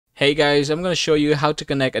Hey guys, I'm going to show you how to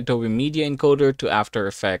connect Adobe Media Encoder to After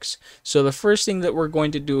Effects. So the first thing that we're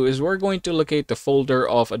going to do is we're going to locate the folder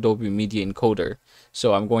of Adobe Media Encoder.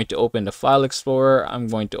 So I'm going to open the File Explorer, I'm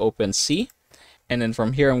going to open C, and then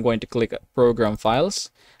from here I'm going to click Program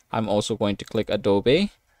Files. I'm also going to click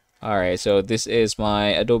Adobe. Alright, so this is my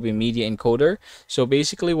Adobe Media Encoder. So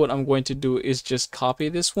basically what I'm going to do is just copy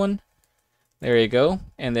this one. There you go.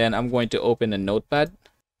 And then I'm going to open a notepad.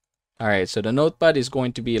 Alright, so the notepad is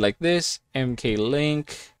going to be like this,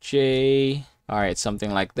 mklink j, alright, something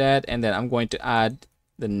like that, and then I'm going to add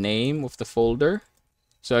the name of the folder.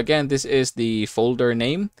 So again, this is the folder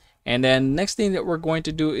name, and then next thing that we're going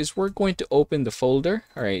to do is we're going to open the folder.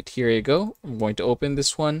 Alright, here you go. I'm going to open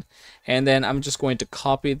this one, and then I'm just going to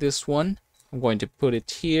copy this one. I'm going to put it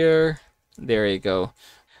here. There you go.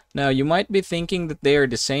 Now you might be thinking that they are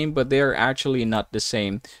the same, but they are actually not the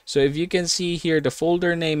same. So if you can see here, the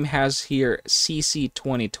folder name has here CC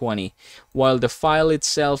 2020, while the file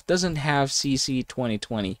itself doesn't have CC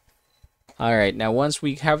 2020. Alright, now once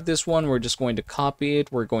we have this one, we're just going to copy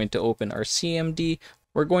it. We're going to open our CMD.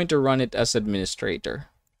 We're going to run it as administrator.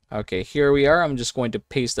 Okay, here we are. I'm just going to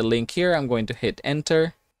paste the link here. I'm going to hit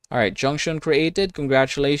enter. Alright, junction created.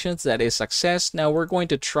 Congratulations, that is success. Now we're going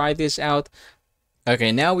to try this out.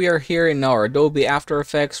 Okay, now we are here in our Adobe After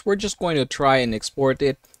Effects. We're just going to try and export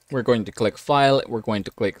it. We're going to click File, we're going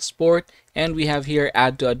to click Export, and we have here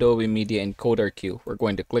Add to Adobe Media Encoder Queue. We're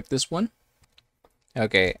going to click this one.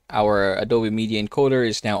 Okay, our Adobe Media Encoder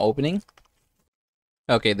is now opening.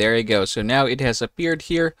 Okay, there you go. So now it has appeared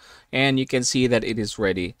here, and you can see that it is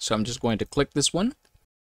ready. So I'm just going to click this one.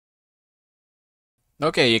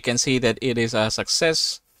 Okay, you can see that it is a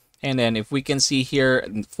success. And then if we can see here,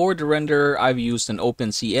 for the renderer, I've used an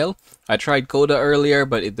OpenCL. I tried Coda earlier,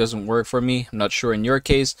 but it doesn't work for me. I'm not sure in your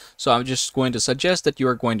case. So I'm just going to suggest that you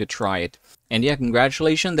are going to try it. And yeah,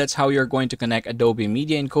 congratulations. That's how you're going to connect Adobe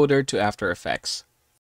Media Encoder to After Effects.